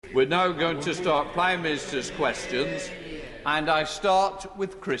We're now going to start Prime Minister's questions, and I start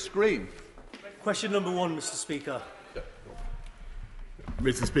with Chris Green. Question number 1, Mr. Speaker.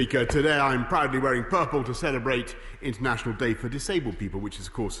 Mr. Speaker, today I'm proudly wearing purple to celebrate International Day for Disabled People, which is,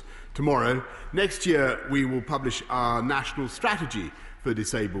 of course, tomorrow. Next year, we will publish our national strategy for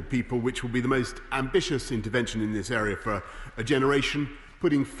disabled people, which will be the most ambitious intervention in this area for a generation,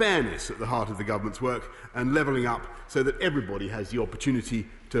 putting fairness at the heart of the government's work and levelling up so that everybody has the opportunity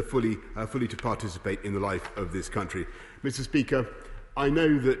to fully to participate in the life of this country. Mr. Speaker, I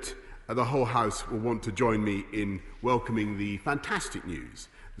know that the whole House will want to join me in welcoming the fantastic news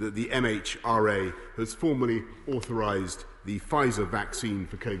that the MHRA has formally authorised the Pfizer vaccine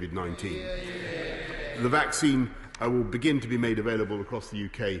for COVID-19. The vaccine will begin to be made available across the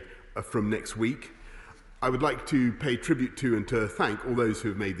UK from next week. I would like to pay tribute to and to thank all those who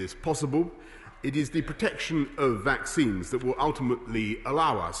have made this possible. It is the protection of vaccines that will ultimately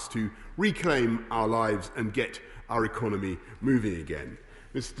allow us to reclaim our lives and get our economy moving again.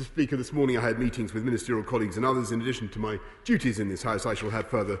 Mr. Speaker, this morning I had meetings with ministerial colleagues and others. In addition to my duties in this House, I shall have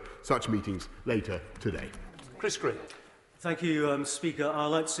further such meetings later today. Chris Green. Thank you, Speaker. I'd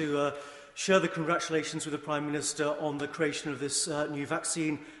like to share the congratulations with the Prime Minister on the creation of this new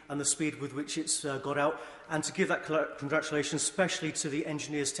vaccine and the speed with which it's got out, and to give that congratulations especially to the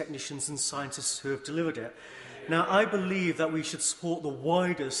engineers, technicians and scientists who have delivered it. Now, I believe that we should support the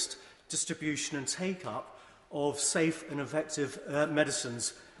widest distribution and take-up of safe and effective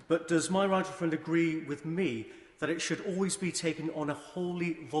medicines, but does my right friend agree with me that it should always be taken on a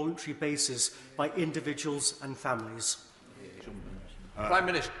wholly voluntary basis by individuals and families? Prime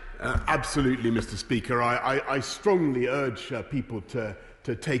Minister. Absolutely, Mr. Speaker. I strongly urge people to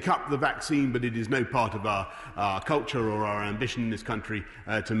take up the vaccine, but it is no part of our culture or our ambition in this country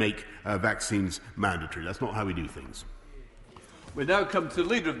to make vaccines mandatory. That's not how we do things. We now come to the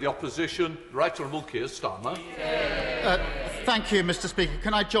Leader of the Opposition, Right Honourable Keir Starmer. Thank you, Mr. Speaker.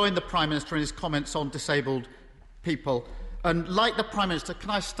 Can I join the Prime Minister in his comments on disabled people? And like the Prime Minister, can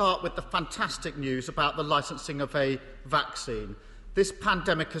I start with the fantastic news about the licensing of a vaccine? This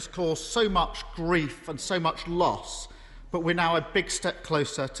pandemic has caused so much grief and so much loss, but we're now a big step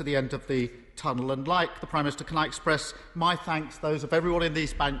closer to the end of the tunnel. And like the Prime Minister, can I express my thanks, those of everyone in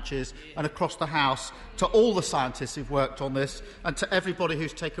these benches and across the House, to all the scientists who've worked on this and to everybody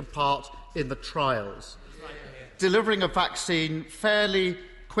who's taken part in the trials. Delivering a vaccine fairly,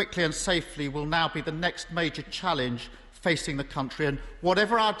 quickly and safely will now be the next major challenge facing the country, and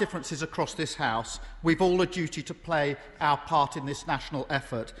whatever our differences across this House, we've all a duty to play our part in this national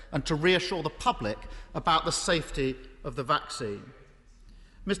effort and to reassure the public about the safety of the vaccine.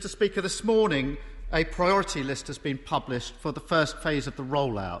 Mr. Speaker, this morning a priority list has been published for the first phase of the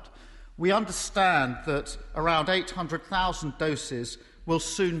rollout. We understand that around 800,000 doses will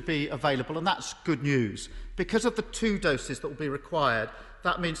soon be available, and that's good news. Because of the 2 doses that will be required,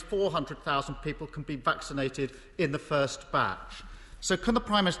 that means 400,000 people can be vaccinated in the first batch. So can the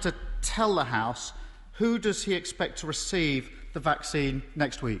Prime Minister tell the House who does he expect to receive the vaccine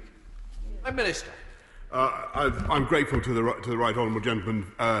next week? Prime Minister. I'm grateful to the right honourable gentleman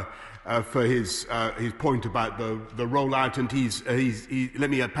for his point about the rollout, and let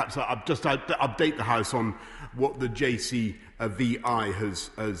me perhaps just update the House on what the JCVI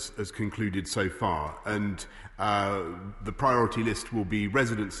has concluded so far. And the priority list will be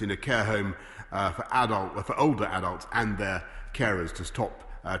residents in a care home for older adults and their carers to stop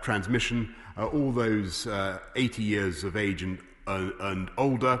transmission. All those 80 years of age and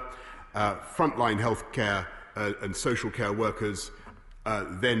older. Frontline health care and social care workers,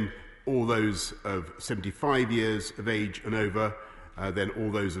 then all those of 75 years of age and over, then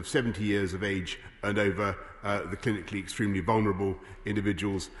all those of 70 years of age and over, the clinically extremely vulnerable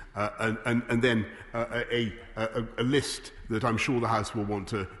individuals, and then a list that I'm sure the House will want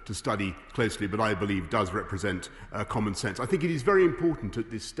to study closely, but I believe does represent common sense. I think it is very important at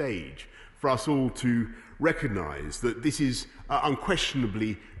this stage for us all to recognise that this is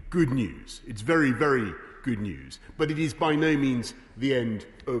unquestionably good news. It's very, very good news. But it is by no means the end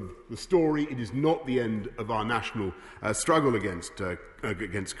of the story. It is not the end of our national struggle against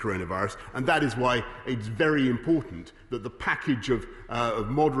coronavirus. And that is why it's very important that the package of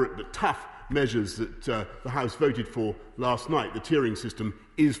moderate but tough measures that the House voted for last night, the tiering system,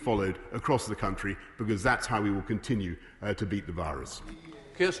 is followed across the country, because that's how we will continue to beat the virus.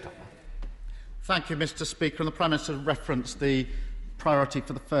 Kirsten. Thank you, Mr. Speaker. And the Prime Minister referenced the priority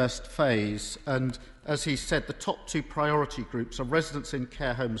for the first phase, and as he said, the top 2 priority groups are residents in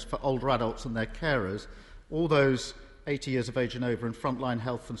care homes for older adults and their carers, all those 80 years of age and over in frontline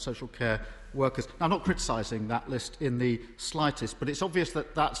health and social care workers. Now, I'm not criticising that list in the slightest, but it's obvious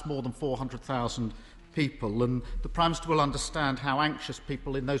that that's more than 400,000 people, and the Prime Minister will understand how anxious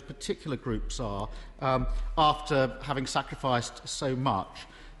people in those particular groups are after having sacrificed so much.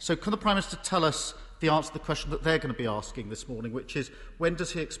 So can the Prime Minister tell us the answer to the question that they're going to be asking this morning, which is, when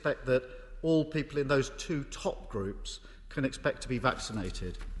does he expect that all people in those two top groups can expect to be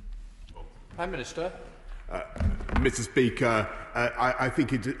vaccinated? Prime Minister. Mr. Speaker, I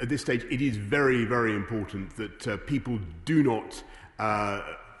think at this stage it is very, very important that people do not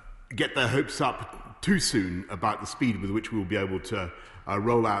get their hopes up too soon about the speed with which we will be able to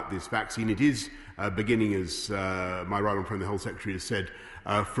roll out this vaccine. It is beginning, as my right honourable friend, the Health Secretary, has said,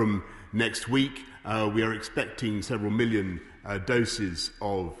 from next week. We are expecting several million doses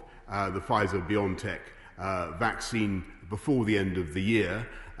of the Pfizer-BioNTech vaccine before the end of the year.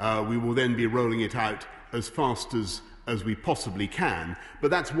 We will then be rolling it out as fast as we possibly can.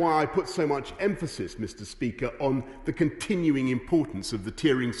 But that's why I put so much emphasis, Mr. Speaker, on the continuing importance of the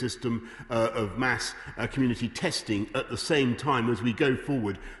tiering system of mass community testing at the same time as we go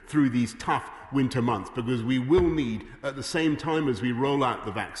forward through these tough winter months, because we will need, at the same time as we roll out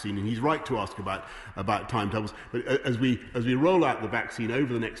the vaccine, and he's right to ask about timetables, but as we roll out the vaccine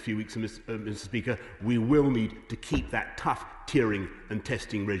over the next few weeks, Mr. Speaker, we will need to keep that tough tiering and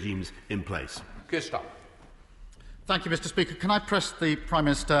testing regimes in place. Gustav. Thank you, Mr. Speaker. Can I press the Prime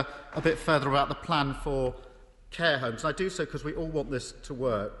Minister a bit further about the plan for care homes? And I do so because we all want this to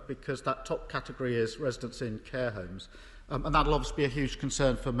work, because that top category is residents in care homes. And that will obviously be a huge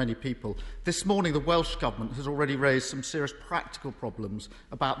concern for many people. This morning, the Welsh Government has already raised some serious practical problems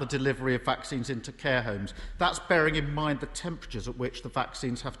about the delivery of vaccines into care homes. That's bearing in mind the temperatures at which the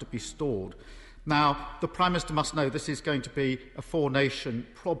vaccines have to be stored. Now, the Prime Minister must know this is going to be a four-nation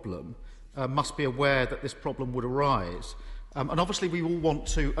problem, must be aware that this problem would arise. And obviously we all want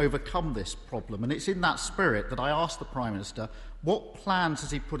to overcome this problem, and it's in that spirit that I asked the Prime Minister what plans has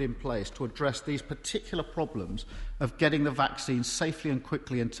he put in place to address these particular problems of getting the vaccine safely and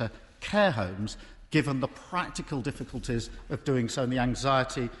quickly into care homes, given the practical difficulties of doing so and the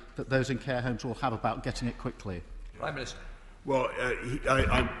anxiety that those in care homes will have about getting it quickly. Prime Minister. Well,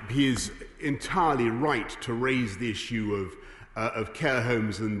 he is entirely right to raise the issue of care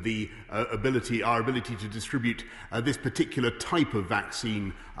homes and our ability to distribute this particular type of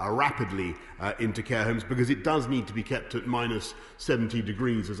vaccine rapidly into care homes, because it does need to be kept at minus 70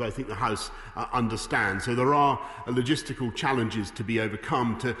 degrees, as I think the House understands. So there are logistical challenges to be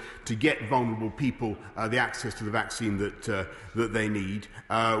overcome to get vulnerable people the access to the vaccine that they need.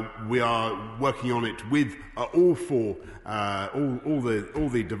 We are working on it with all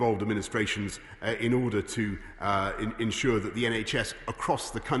the devolved administrations in order to ensure that the NHS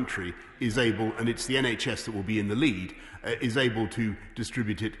across the country is able, and it's the NHS that will be in the lead, is able to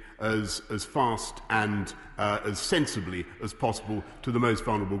distribute it as fast and as sensibly as possible to the most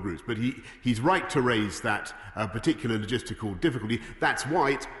vulnerable groups. But he's right to raise that particular logistical difficulty. That's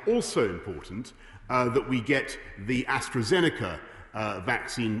why it's also important that we get the AstraZeneca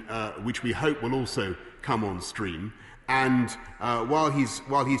vaccine, which we hope will also come on stream. And while he's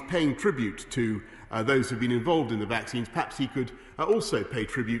paying tribute to those who have been involved in the vaccines, perhaps he could also pay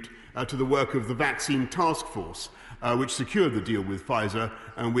tribute to the work of the Vaccine Task Force, which secured the deal with Pfizer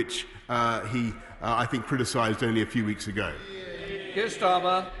and which he, I think, criticised only a few weeks ago.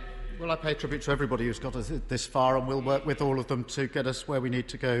 Gustav. Well, I pay tribute to everybody who's got us this far, and we'll work with all of them to get us where we need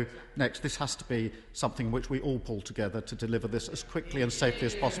to go next. This has to be something which we all pull together to deliver this as quickly and safely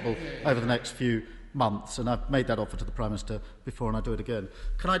as possible over the next few months, and I've made that offer to the Prime Minister before, and I do it again.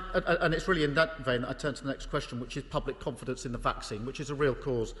 And it's really in that vein that I turn to the next question, which is public confidence in the vaccine, which is a real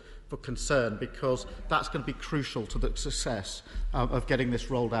cause for concern, because that's going to be crucial to the success of getting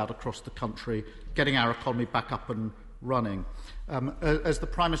this rolled out across the country, getting our economy back up and running. As the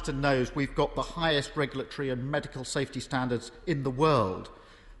Prime Minister knows, we've got the highest regulatory and medical safety standards in the world,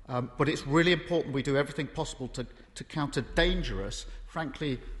 but it's really important we do everything possible to counter dangerous,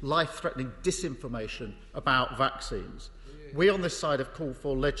 frankly life-threatening disinformation about vaccines. We on this side have called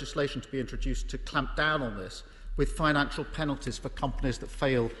for legislation to be introduced to clamp down on this, with financial penalties for companies that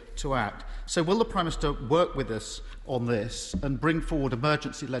fail to act. So will the Prime Minister work with us on this and bring forward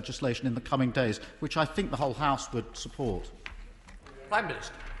emergency legislation in the coming days, which I think the whole House would support? Prime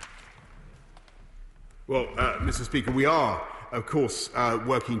Minister. Well, Mr. Speaker, we are, of course,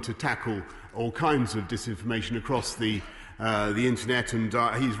 working to tackle all kinds of disinformation across the internet, and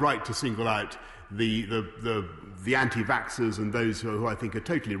he's right to single out the the anti-vaxxers and those who I think are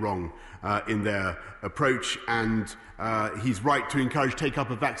totally wrong in their approach, and he's right to encourage take-up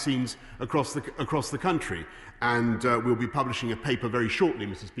of vaccines across the country. And we'll be publishing a paper very shortly,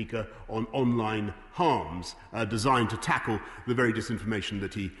 Mr. Speaker, on online harms designed to tackle the very disinformation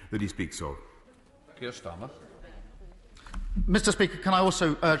that he speaks of. Keir Starmer. Mr. Speaker, can I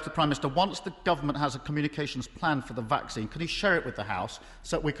also urge the Prime Minister, once the government has a communications plan for the vaccine, can he share it with the House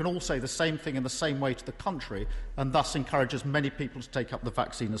so that we can all say the same thing in the same way to the country and thus encourage as many people to take up the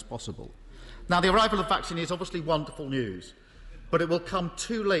vaccine as possible? Now, the arrival of vaccine is obviously wonderful news, but it will come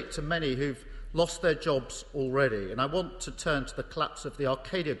too late to many who've lost their jobs already. And I want to turn to the collapse of the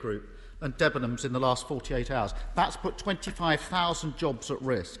Arcadia Group and Debenhams in the last 48 hours. That's put 25,000 jobs at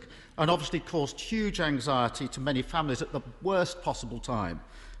risk and obviously caused huge anxiety to many families at the worst possible time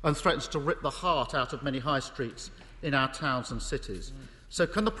and threatens to rip the heart out of many high streets in our towns and cities. So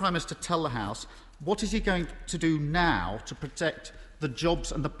can the Prime Minister tell the House what is he going to do now to protect the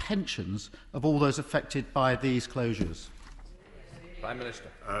jobs and the pensions of all those affected by these closures? Prime Minister.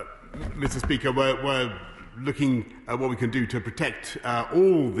 Mr. Speaker, we're looking at what we can do to protect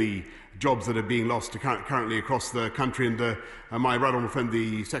all the jobs that are being lost currently across the country, and my right honourable friend,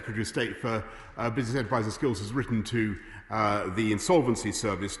 the Secretary of State for Business, Enterprise and Skills, has written to the Insolvency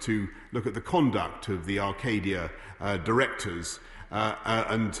Service to look at the conduct of the Arcadia directors,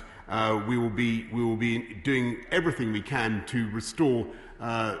 and we will be doing everything we can to restore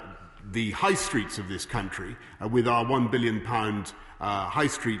the high streets of this country with our £1 billion High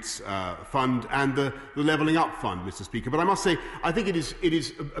Streets Fund and the Levelling Up Fund, Mr. Speaker. But I must say, I think it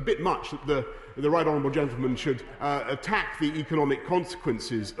is a bit much that the right honourable gentleman should attack the economic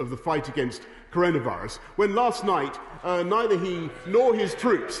consequences of the fight against coronavirus, when last night neither he nor his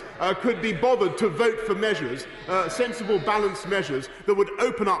troops could be bothered to vote for measures, sensible, balanced measures that would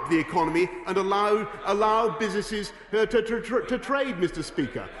open up the economy and allow businesses to trade, Mr.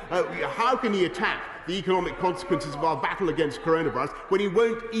 Speaker. How can he attack the economic consequences of our battle against coronavirus when he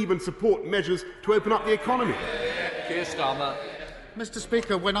won't even support measures to open up the economy? Keir Starmer. Mr.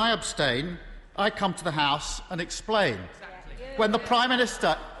 Speaker, when I abstain, I come to the House and explain. When the Prime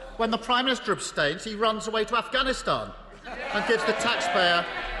Minister abstains, he runs away to Afghanistan and gives the taxpayer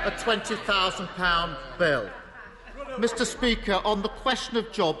a £20,000 bill. Mr. Speaker, on the question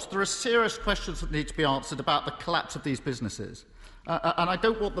of jobs, there are serious questions that need to be answered about the collapse of these businesses. And I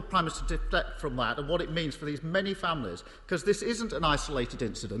don't want the Prime Minister to deflect from that and what it means for these many families, because this isn't an isolated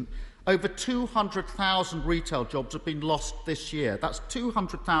incident. Over 200,000 retail jobs have been lost this year. That's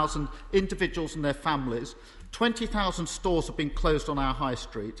 200,000 individuals and their families. 20,000 stores have been closed on our high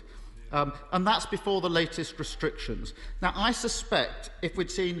street. And that's before the latest restrictions. Now, I suspect if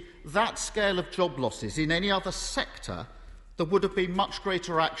we'd seen that scale of job losses in any other sector, there would have been much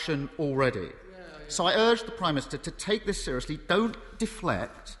greater action already. So I urge the Prime Minister to take this seriously. Don't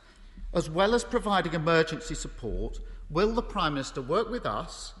deflect. As well as providing emergency support, will the Prime Minister work with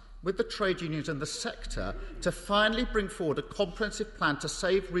us, with the trade unions and the sector, to finally bring forward a comprehensive plan to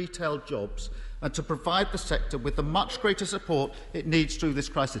save retail jobs and to provide the sector with the much greater support it needs through this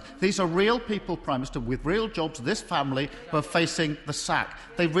crisis? These are real people, Prime Minister, with real jobs, this family, who are facing the sack.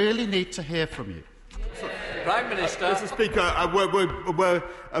 They really need to hear from you. Prime Minister. Mr. Speaker, we're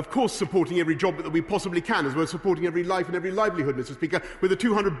of course supporting every job that we possibly can, as we're supporting every life and every livelihood, Mr. Speaker, with a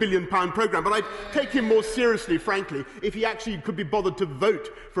 £200 billion programme. But I'd take him more seriously, frankly, if he actually could be bothered to vote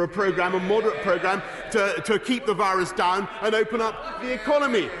for a moderate programme, to keep the virus down and open up the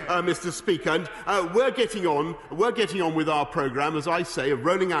economy, Mr. Speaker. And we're getting on with our programme, as I say, of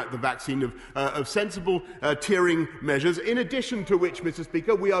rolling out the vaccine, of sensible tiering measures, in addition to which, Mr.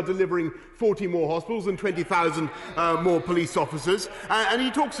 Speaker, we are delivering 40 more hospitals and 20,000 more police officers. And he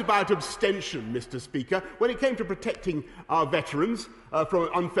talks about abstention, Mr. Speaker. When it came to protecting our veterans from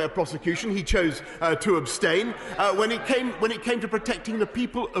unfair prosecution, he chose to abstain. When it came to protecting the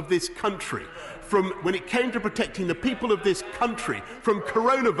people of this country from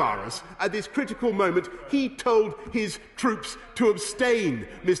coronavirus at this critical moment, he told his troops to abstain,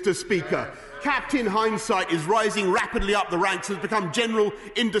 Mr. Speaker. Captain Hindsight is rising rapidly up the ranks and has become General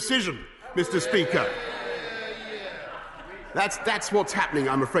Indecision, Mr. Speaker. That's what's happening,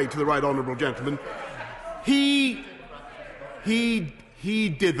 I'm afraid, to the right honourable gentleman. He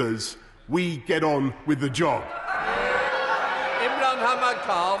dithers. We get on with the job. Imran Hamad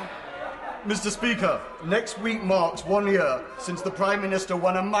Khan. Mr. Speaker, next week marks 1 year since the Prime Minister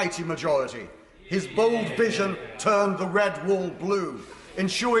won a mighty majority. His bold vision turned the red wall blue,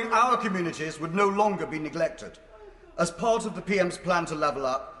 ensuring our communities would no longer be neglected. As part of the PM's plan to level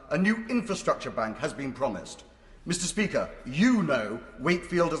up, a new infrastructure bank has been promised. Mr. Speaker, you know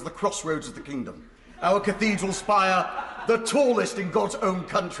Wakefield as the crossroads of the kingdom. our cathedral spire, the tallest in God's own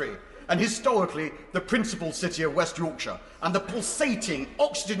country, and historically the principal city of West Yorkshire, and the pulsating,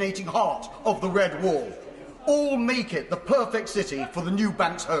 oxygenating heart of the Red Wall, all make it the perfect city for the new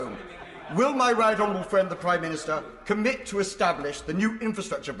bank's home. Will my right honourable friend, the Prime Minister, commit to establish the new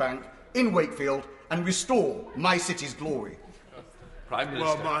infrastructure bank in Wakefield and restore my city's glory? Prime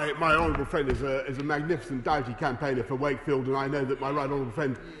Minister. Well, my honourable friend is a magnificent doughty campaigner for Wakefield, and I know that my right honourable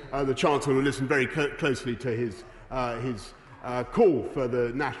friend, the Chancellor, will listen very closely to his call for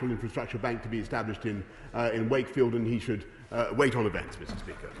the National Infrastructure Bank to be established in Wakefield, and he should wait on events, Mr.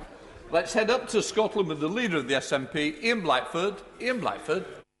 Speaker. Let's head up to Scotland with the leader of the SNP, Ian Blackford. Ian Blackford.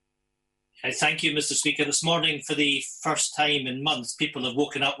 Thank you, Mr. Speaker. This morning, for the first time in months, people have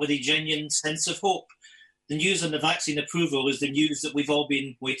woken up with a genuine sense of hope. The news on the vaccine approval is the news that we've all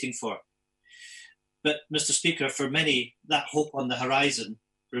been waiting for. But, Mr. Speaker, for many, that hope on the horizon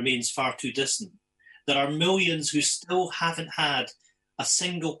remains far too distant. There are millions who still haven't had a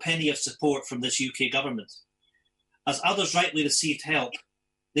single penny of support from this UK government. As others rightly received help,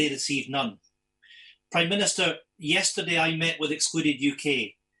 they received none. Prime Minister, yesterday I met with Excluded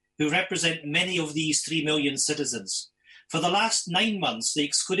UK, who represent many of these 3 million citizens. For the last 9 months, the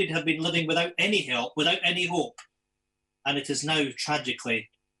excluded have been living without any help, without any hope. And it is now, tragically,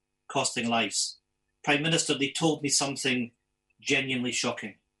 costing lives. Prime Minister, they told me something genuinely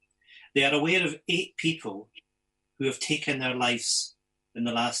shocking. They are aware of 8 people who have taken their lives in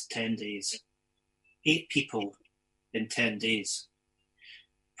the last 10 days. 8 people in 10 days.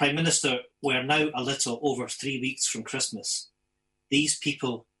 Prime Minister, we're now a little over 3 weeks from Christmas. These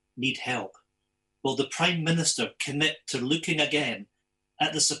people need help. Will the Prime Minister commit to looking again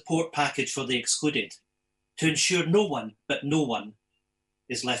at the support package for the excluded to ensure no one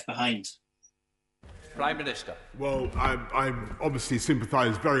is left behind? Prime Minister. Well, I obviously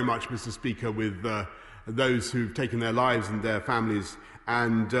sympathise very much, Mr. Speaker, with those who've taken their lives and their families,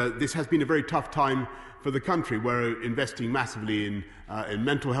 and this has been a very tough time for the country. We're investing massively in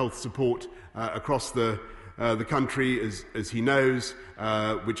mental health support across the country, as he knows,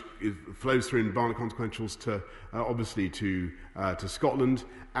 which flows through in Barnett Consequentials to obviously to Scotland,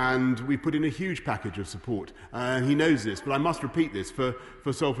 and we put in a huge package of support. He knows this, but I must repeat this for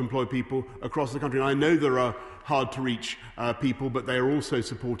self-employed people across the country. And I know there are hard-to-reach people, but they are also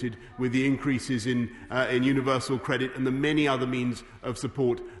supported with the increases in universal credit and the many other means of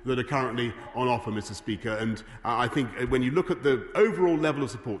support that are currently on offer, Mr. Speaker. And I think when you look at the overall level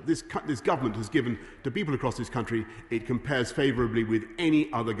of support this government has given to people across this country, it compares favourably with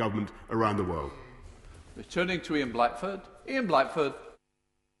any other government around the world. Returning to Ian Blackford. Ian Blackford.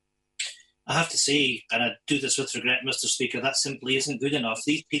 I have to say, and I do this with regret, Mr. Speaker, that simply isn't good enough.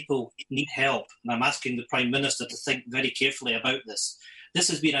 These people need help, and I'm asking the Prime Minister to think very carefully about this. This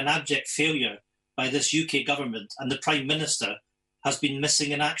has been an abject failure by this UK government, and the Prime Minister has been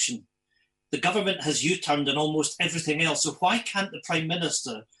missing in action. The government has U-turned on almost everything else, so why can't the Prime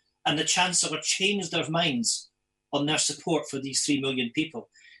Minister and the Chancellor change their minds on their support for these 3 million people?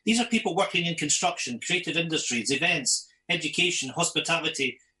 These are people working in construction, creative industries, events, education,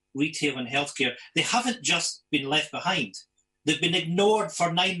 hospitality, retail and healthcare. They haven't just been left behind. They've been ignored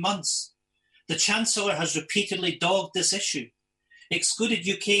for 9 months. The Chancellor has repeatedly dogged this issue. Excluded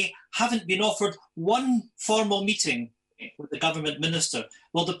UK haven't been offered one formal meeting with the government minister.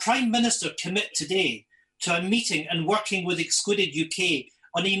 Will the Prime Minister commit today to a meeting and working with Excluded UK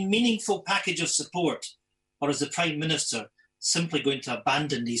on a meaningful package of support? Or is the Prime Minister simply going to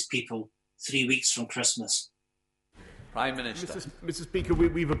abandon these people 3 weeks from Christmas? Prime Minister. Mr. Speaker,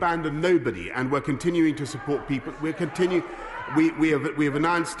 we've abandoned nobody, and we're continuing to support people. We have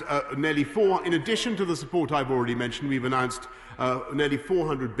announced nearly in addition to the support I've already mentioned, we've announced nearly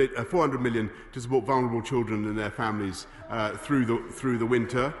 400 million to support vulnerable children and their families through the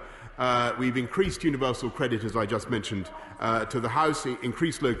winter. We've increased universal credit, as I just mentioned, to the House,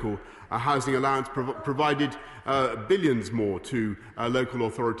 increased local housing allowance, provided billions more to local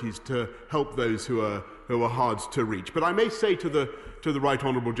authorities to help those who are hard to reach. But I may say to the right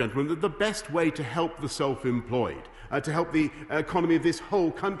honourable gentleman that the best way to help the self-employed, to help the economy of this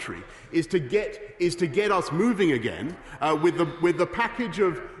whole country, is to get us moving again with the package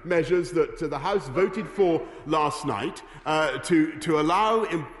of measures that the House voted for last night to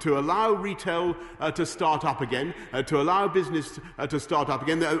allow retail to start up again, to allow business to start up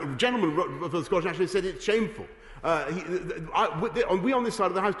again. The gentleman of the Scottish Nationalist said it's shameful We on this side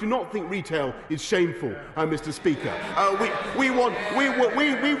of the House do not think retail is shameful, Mr. Speaker. We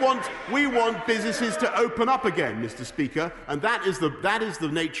want businesses to open up again, Mr. Speaker, and that is the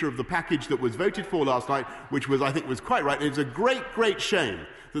nature of the package that was voted for last night, which was, I think, was quite right. And it's a great shame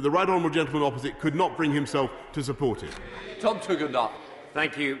that the right honourable gentleman opposite could not bring himself to support it. Tom Tugendhat.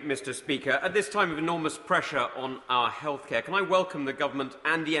 Thank you, Mr. Speaker. At this time of enormous pressure on our healthcare, can I welcome the Government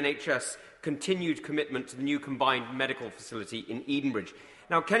and the NHS continued commitment to the new combined medical facility in Edenbridge?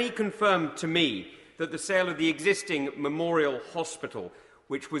 Now, can he confirm to me that the sale of the existing Memorial Hospital,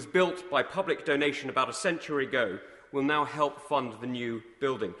 which was built by public donation about a century ago, will now help fund the new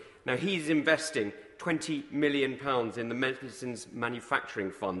building? Now, he's investing £20 million in the Medicines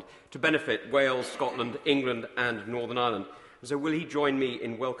Manufacturing Fund to benefit Wales, Scotland, England and Northern Ireland. So will he join me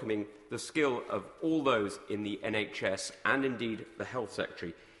in welcoming the skill of all those in the NHS and indeed the Health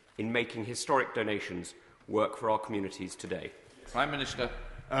Secretary in making historic donations work for our communities today? Prime Minister.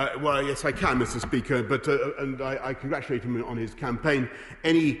 Well, yes, I can, Mr. Speaker, but and I congratulate him on his campaign.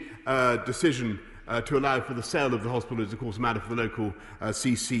 Any decision to allow for the sale of the hospital is, of course, a matter for the local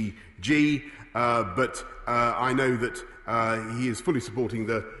CCG, but I know that he is fully supporting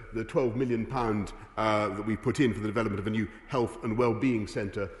the £12 million that we put in for the development of a new health and wellbeing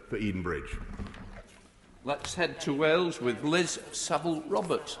centre for Edenbridge. Let's head to Wales with Liz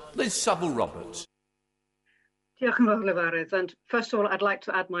Saville-Roberts. Liz Saville-Roberts. Diolch yn fawr, Lefarydd. And first of all, I'd like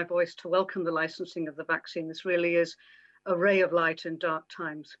to add my voice to welcome the licensing of the vaccine. This really is a ray of light in dark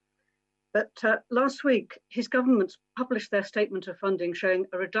times. But last week, his government published their statement of funding showing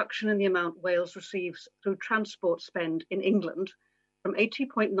a reduction in the amount Wales receives through transport spend in England from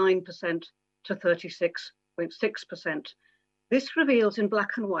 80.9% to 36.6%. This reveals in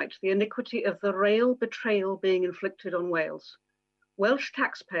black and white the iniquity of the rail betrayal being inflicted on Wales. Welsh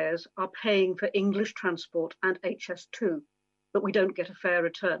taxpayers are paying for English transport and HS2, but we don't get a fair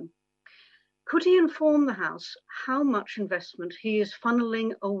return. Could he inform the House how much investment he is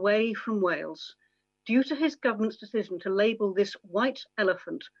funneling away from Wales due to his government's decision to label this white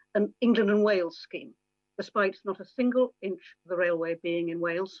elephant an England and Wales scheme, despite not a single inch of the railway being in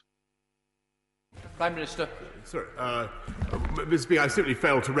Wales? Prime Minister. Sorry, Mr. Speaker, I simply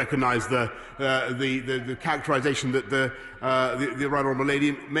failed to recognise the characterisation that the right honourable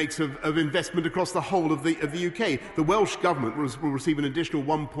lady makes of investment across the whole of the UK. The Welsh Government will receive an additional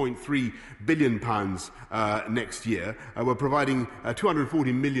 £1.3 billion next year. We're providing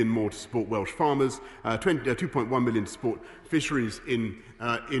 £240 million more to support Welsh farmers, £2.1 million to support fisheries in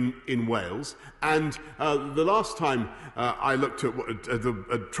Wales. And the last time I looked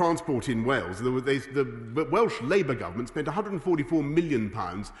at transport in Wales, the Welsh Labour government spent £144 million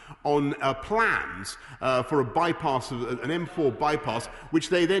on plans for a bypass, an M4 bypass, which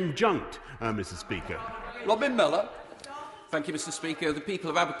they then junked, Mr. Speaker. Robin Miller. Thank you, Mr. Speaker. The people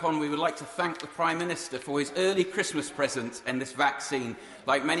of Aberconwy would like to thank the Prime Minister for his early Christmas present in this vaccine.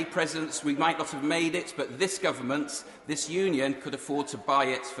 Like many presents, we might not have made it, but this government, this union, could afford to buy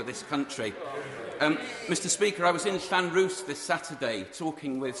it for this country. Mr. Speaker, I was in Llanrwst this Saturday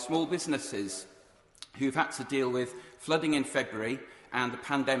talking with small businesses who've had to deal with flooding in February and the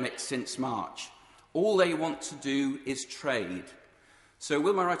pandemic since March. All they want to do is trade. So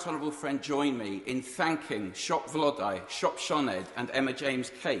will my right honourable friend join me in thanking Siop Flodau, Siop Sioned and Emma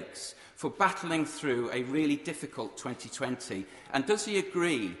James Cakes for battling through a really difficult 2020? And does he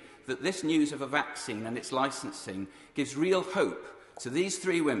agree that this news of a vaccine and its licensing gives real hope to these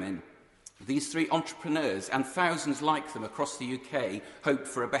three women, these three entrepreneurs and thousands like them across the UK, hope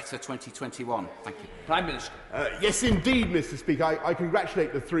for a better 2021? Thank you. Prime Minister. Yes, indeed, Mr. Speaker. I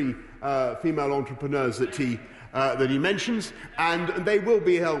congratulate the three female entrepreneurs that he mentions, and they will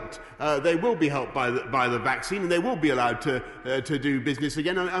be helped. They will be helped by the vaccine, and they will be allowed to do business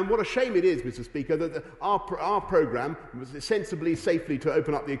again. And what a shame it is, Mr. Speaker, that our programme, sensibly, safely to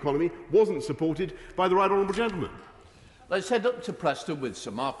open up the economy, wasn't supported by the right honourable gentleman. Let's head up to Preston with Sir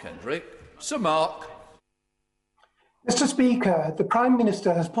Mark Hendrick. Sir Mark. Mr. Speaker, the Prime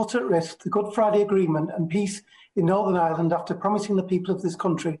Minister has put at risk the Good Friday Agreement and peace in Northern Ireland after promising the people of this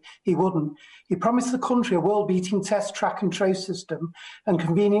country he wouldn't. He promised the country a world-beating test, track and trace system and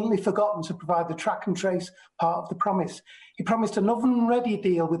conveniently forgotten to provide the track and trace part of the promise. He promised an oven-ready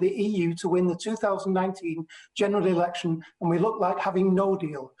deal with the EU to win the 2019 general election, and we look like having no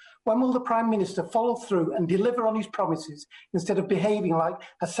deal. When will the Prime Minister follow through and deliver on his promises instead of behaving like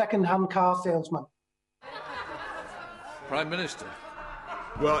a second-hand car salesman? Prime Minister.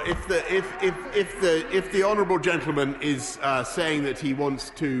 Well, if the honourable gentleman is saying that he wants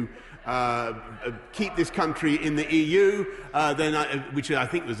to keep this country in the EU, then which I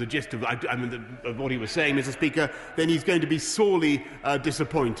think was the gist of what he was saying, Mr. Speaker, then he's going to be sorely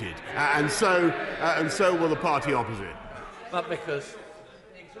disappointed, and so will the party opposite. Matt Vickers.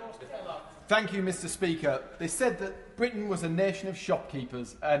 Thank you, Mr. Speaker. They said that Britain was a nation of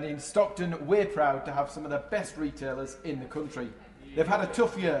shopkeepers, and in Stockton, we're proud to have some of the best retailers in the country. They've had a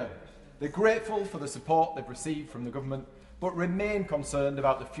tough year. They're grateful for the support they've received from the government, but remain concerned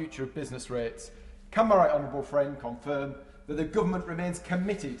about the future of business rates. Can my right honourable friend confirm that the government remains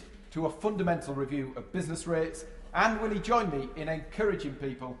committed to a fundamental review of business rates, and will he join me in encouraging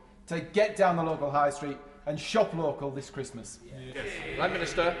people to get down the local high street and shop local this Christmas? Yes. Prime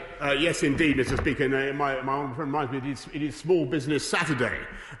Minister. Yes, indeed, Mr. Speaker. My own friend reminds me it is Small Business Saturday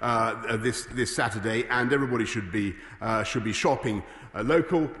this Saturday, and everybody should be shopping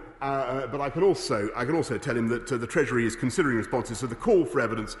local. But I can also tell him that the Treasury is considering responses to the call for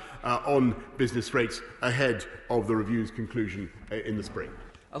evidence on business rates ahead of the review's conclusion in the spring.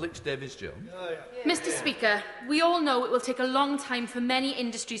 Alex Davies-Jones. Mr. Speaker, we all know it will take a long time for many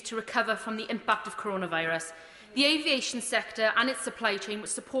industries to recover from the impact of coronavirus. The aviation sector and its supply chain,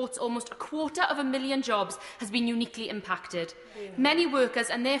 which supports almost 250,000 jobs, has been uniquely impacted. Many workers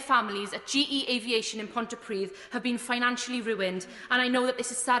and their families at GE Aviation in Pontypridd have been financially ruined, and I know that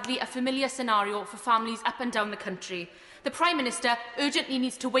this is sadly a familiar scenario for families up and down the country. The Prime Minister urgently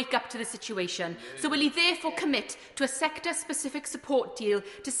needs to wake up to the situation. So will he therefore commit to a sector-specific support deal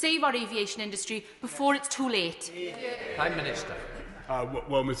to save our aviation industry before it's too late? Prime Minister.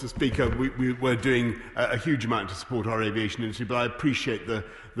 Well, Mr. Speaker, we're doing a huge amount to support our aviation industry, but I appreciate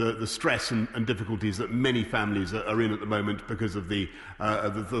the stress and difficulties that many families are in at the moment because of the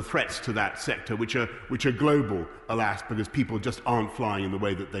threats to that sector, which are global, alas, because people just aren't flying in the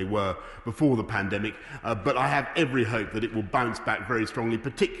way that they were before the pandemic. But I have every hope that it will bounce back very strongly,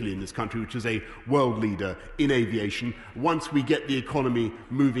 particularly in this country, which is a world leader in aviation, once we get the economy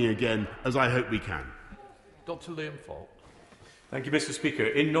moving again, as I hope we can. Dr. Liam Falk. Thank you, Mr. Speaker.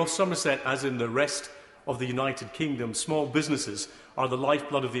 In North Somerset, as in the rest of the United Kingdom, small businesses are the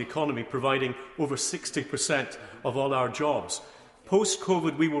lifeblood of the economy, providing over 60% of all our jobs.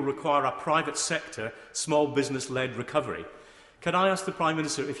 Post-COVID, we will require a private sector, small business-led recovery. Can I ask the Prime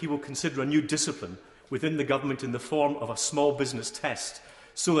Minister if he will consider a new discipline within the government in the form of a small business test,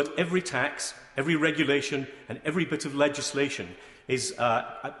 so that every tax, every regulation and every bit of legislation is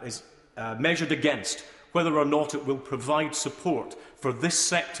measured against whether or not it will provide support for this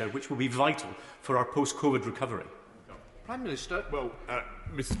sector, which will be vital for our post-COVID recovery? Prime Minister. Well,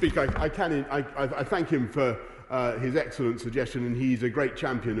 Mr. Speaker, I thank him for his excellent suggestion, and he's a great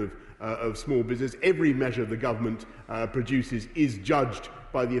champion of small business. Every measure the government produces is judged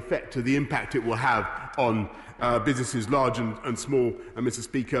by the effect, the impact it will have on businesses large and small, Mr.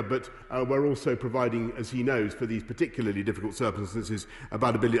 Speaker, but we're also providing, as he knows, for these particularly difficult circumstances,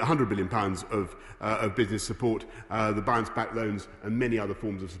 about £100 billion of business support, the bounce-back loans and many other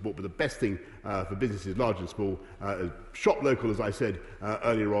forms of support. But the best thing for businesses large and small, shop local, as I said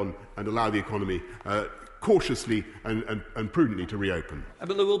earlier on, and allow the economy cautiously and prudently to reopen.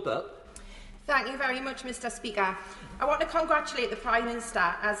 Emily Wilbert. Thank you very much, Mr. Speaker. I want to congratulate the Prime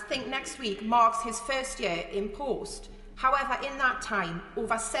Minister, as I think next week marks his first year in post. However, in that time,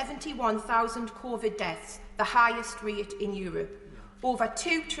 over 71,000 COVID deaths, the highest rate in Europe. Over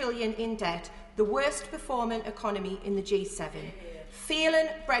 £2 trillion in debt, the worst performing economy in the G7. Failing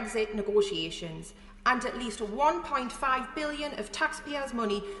Brexit negotiations, and at least £1.5 billion of taxpayers'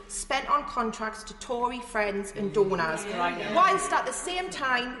 money spent on contracts to Tory friends and donors, whilst at the same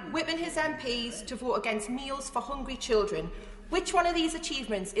time whipping his MPs to vote against meals for hungry children. Which one of these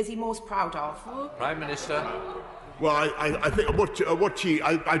achievements is he most proud of? Prime Minister. Well, I think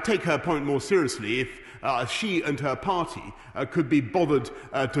I take her point more seriously. If she and her party could be bothered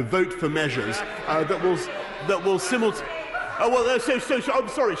to vote for measures that will simultaneously. Oh, well, so I'm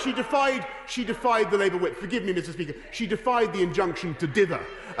sorry. She defied the Labour whip. Forgive me, Mr. Speaker. She defied the injunction to dither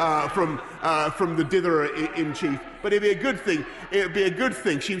from the dither in chief. But it'd be a good thing. It'd be a good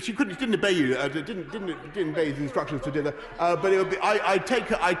thing. She didn't obey you. Didn't obey the instructions to dither. But it would be. I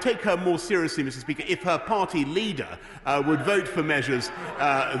take her more seriously, Mr. Speaker, if her party leader would vote for measures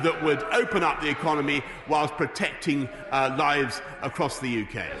that would open up the economy whilst protecting lives across the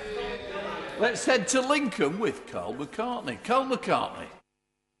UK. Let's head to Lincoln with Carl McCartney. Carl McCartney.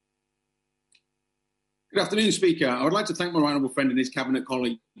 Good afternoon, Speaker. I would like to thank my honourable friend and his Cabinet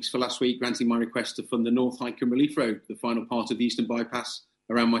colleagues for last week granting my request to fund the North Highcombe Relief Road, the final part of the Eastern Bypass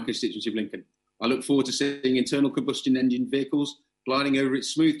around my constituency of Lincoln. I look forward to seeing internal combustion engine vehicles gliding over its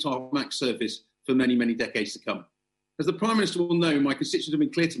smooth tarmac surface for many, many decades to come. As the Prime Minister will know, my constituents have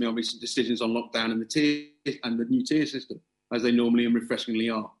been clear to me on recent decisions on lockdown and the new tier system, as they normally and refreshingly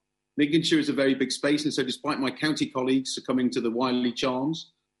are. Lincolnshire is a very big space, and so despite my county colleagues succumbing to the wily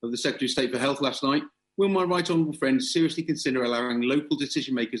charms of the Secretary of State for Health last night, will my right honourable friend seriously consider allowing local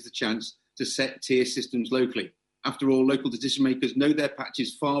decision makers the chance to set tier systems locally? After all, local decision makers know their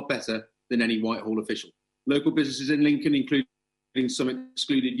patches far better than any Whitehall official. Local businesses in Lincoln, including some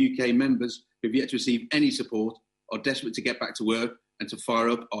excluded UK members who have yet to receive any support, are desperate to get back to work and to fire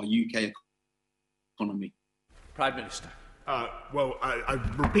up our UK economy. Prime Minister. Well, I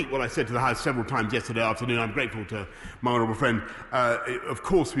repeat what I said to the House several times yesterday afternoon. I'm grateful to my honourable friend. Of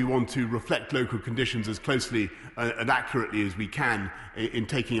course, we want to reflect local conditions as closely and accurately as we can in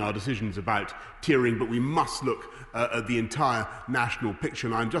taking our decisions about tiering, but we must look at the entire national picture.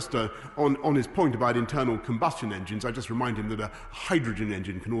 And I'm just on his point about internal combustion engines, I just remind him that a hydrogen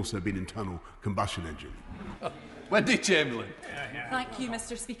engine can also be an internal combustion engine. Wendy Chamberlain. Thank you,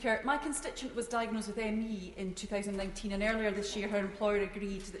 Mr. Speaker. My constituent was diagnosed with ME in 2019, and earlier this year her employer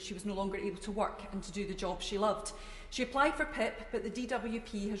agreed that she was no longer able to work and to do the job she loved. She applied for PIP, but the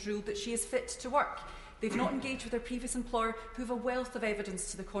DWP has ruled that she is fit to work. They've not engaged with her previous employer, who have a wealth of evidence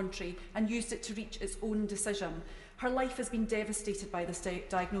to the contrary, and used it to reach its own decision. Her life has been devastated by this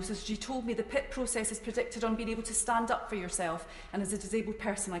diagnosis. She told me the PIP process is predicted on being able to stand up for yourself, and as a disabled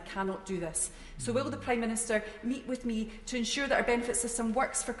person I cannot do this. So will the Prime Minister meet with me to ensure that our benefit system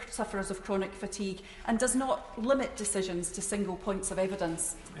works for sufferers of chronic fatigue and does not limit decisions to single points of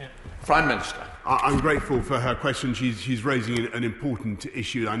evidence? Prime Minister. I'm grateful for her question. She's raising an important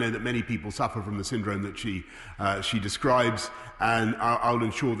issue. I know that many people suffer from the syndrome that she describes, and I'll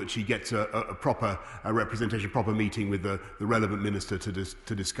ensure that she gets a proper representation, proper meeting with the relevant minister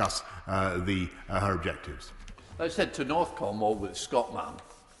to discuss her objectives. Let's head to North Cornwall with Scott Mann.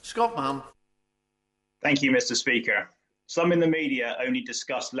 Scott Mann. Thank you, Mr. Speaker. Some in the media only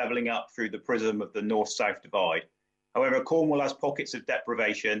discuss levelling up through the prism of the north-south divide. However, Cornwall has pockets of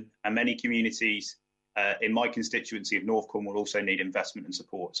deprivation, and many communities in my constituency of North Cornwall also need investment and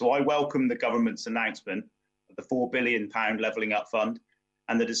support. So I welcome the government's announcement of the £4 billion levelling up fund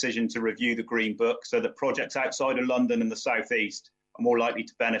and the decision to review the Green Book so that projects outside of London and the South East are more likely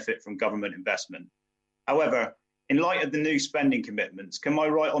to benefit from government investment. However, in light of the new spending commitments, can my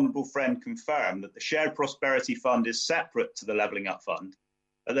right honourable friend confirm that the Shared Prosperity Fund is separate to the Levelling Up Fund,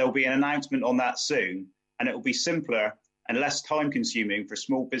 that there will be an announcement on that soon, and it will be simpler and less time-consuming for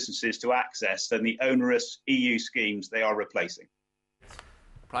small businesses to access than the onerous EU schemes they are replacing?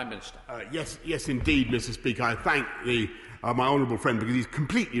 Prime Minister. Yes, indeed, Mr. Speaker. I thank my honourable friend because he's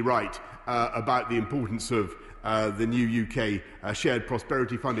completely right about the importance of the new UK Shared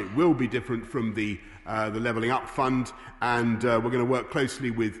Prosperity Fund. It will be different from the Levelling Up Fund, and we're going to work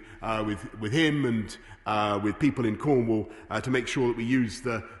closely with him and with people in Cornwall to make sure that we use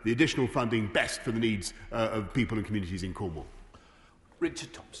the additional funding best for the needs of people and communities in Cornwall.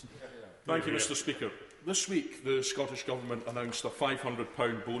 Richard Thompson. Thank you, Mr. Speaker. This week, the Scottish Government announced a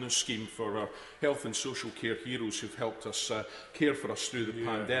 £500 bonus scheme for our health and social care heroes who've helped us care for us through the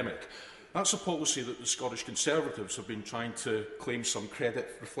pandemic. That's a policy that the Scottish Conservatives have been trying to claim some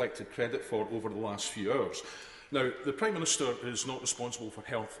reflected credit for over the last few hours. Now, the Prime Minister is not responsible for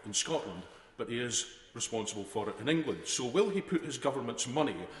health in Scotland, but he is responsible for it in England. So will he put his government's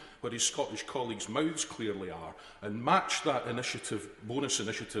money where his Scottish colleagues' mouths clearly are and match that bonus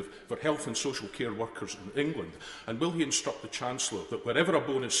initiative for health and social care workers in England? And will he instruct the Chancellor that wherever a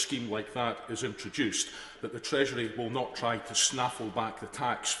bonus scheme like that is introduced, that the Treasury will not try to snaffle back the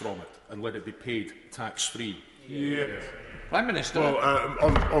tax from it and let it be paid tax-free? Yes. Prime Minister. Well,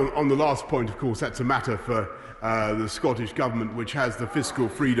 on the last point, of course, that's a matter for the Scottish Government, which has the fiscal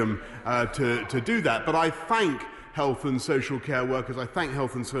freedom to do that. But I thank health and social care workers. I thank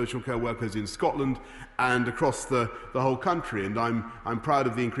health and social care workers in Scotland and across the whole country. And I'm proud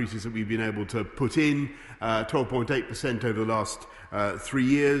of the increases that we've been able to put in, 12.8% over the last 3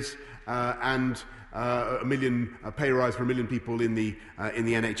 years, and a million pay rise for 1 million people in the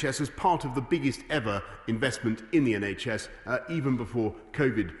NHS as part of the biggest ever investment in the NHS, even before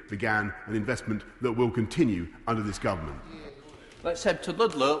COVID began, an investment that will continue under this government. Let's head to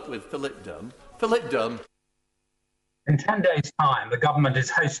Ludlow with Philip Dunn. Philip Dunn. In 10 days' time, the government is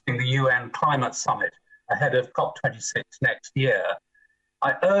hosting the UN Climate Summit ahead of COP26 next year.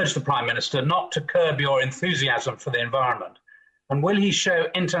 I urge the Prime Minister not to curb your enthusiasm for the environment. And will he show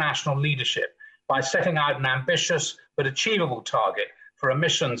international leadership by setting out an ambitious but achievable target for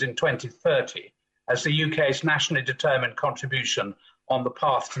emissions in 2030 as the UK's nationally determined contribution on the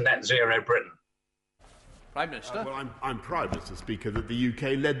path to net zero Britain? Prime Minister. Well, I'm proud, Mr. Speaker, that the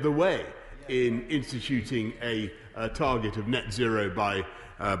UK led the way in instituting a target of net zero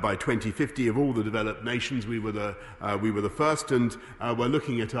by 2050 of all the developed nations. We were the first, and we're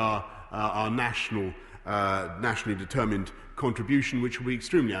looking at our nationally determined contribution, which will be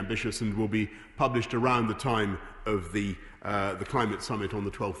extremely ambitious and will be published around the time of the Climate Summit on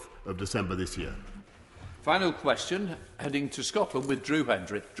the 12th of December this year. Final question, heading to Scotland with Drew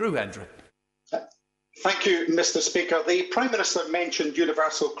Hendry. Drew Hendry. Thank you, Mr. Speaker. The Prime Minister mentioned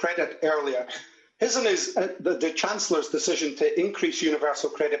universal credit earlier. His and the Chancellor's decision to increase universal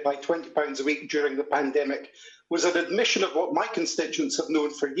credit by £20 a week during the pandemic was an admission of what my constituents have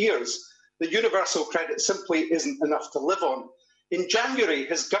known for years. The universal credit simply isn't enough to live on. In January,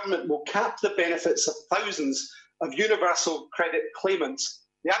 his government will cap the benefits of thousands of universal credit claimants.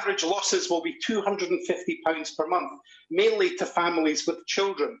 The average losses will be £250 per month, mainly to families with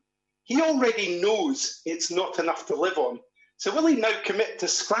children. He already knows it's not enough to live on. So will he now commit to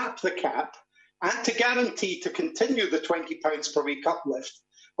scrap the cap and to guarantee to continue the £20 per week uplift?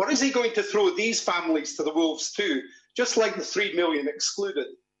 Or is he going to throw these families to the wolves too, just like the 3 million excluded?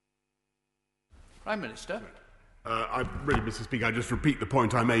 Prime Minister. Mr. Speaker, I just repeat the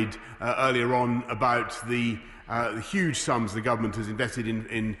point I made earlier on about the huge sums the government has invested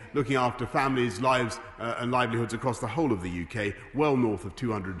in looking after families' lives and livelihoods across the whole of the UK, well north of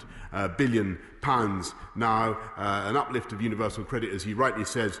 £200 billion now, an uplift of universal credit, as he rightly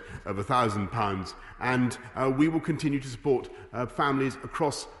says, of £1,000, and we will continue to support families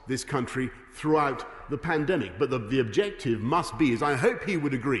across this country throughout the pandemic. But the objective must be, as I hope he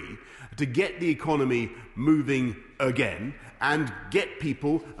would agree, to get the economy moving again and get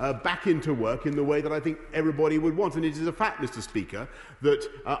people back into work in the way that I think everybody would want. And it is a fact, Mr. Speaker, that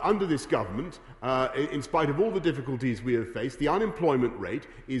under this government, in spite of all the difficulties we have faced, the unemployment rate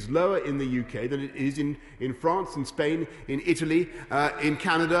is lower in the UK than it is in France, in Spain, in Italy, in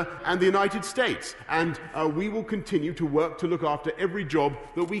Canada and the United States. And we will continue to work to look after every job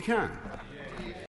that we can.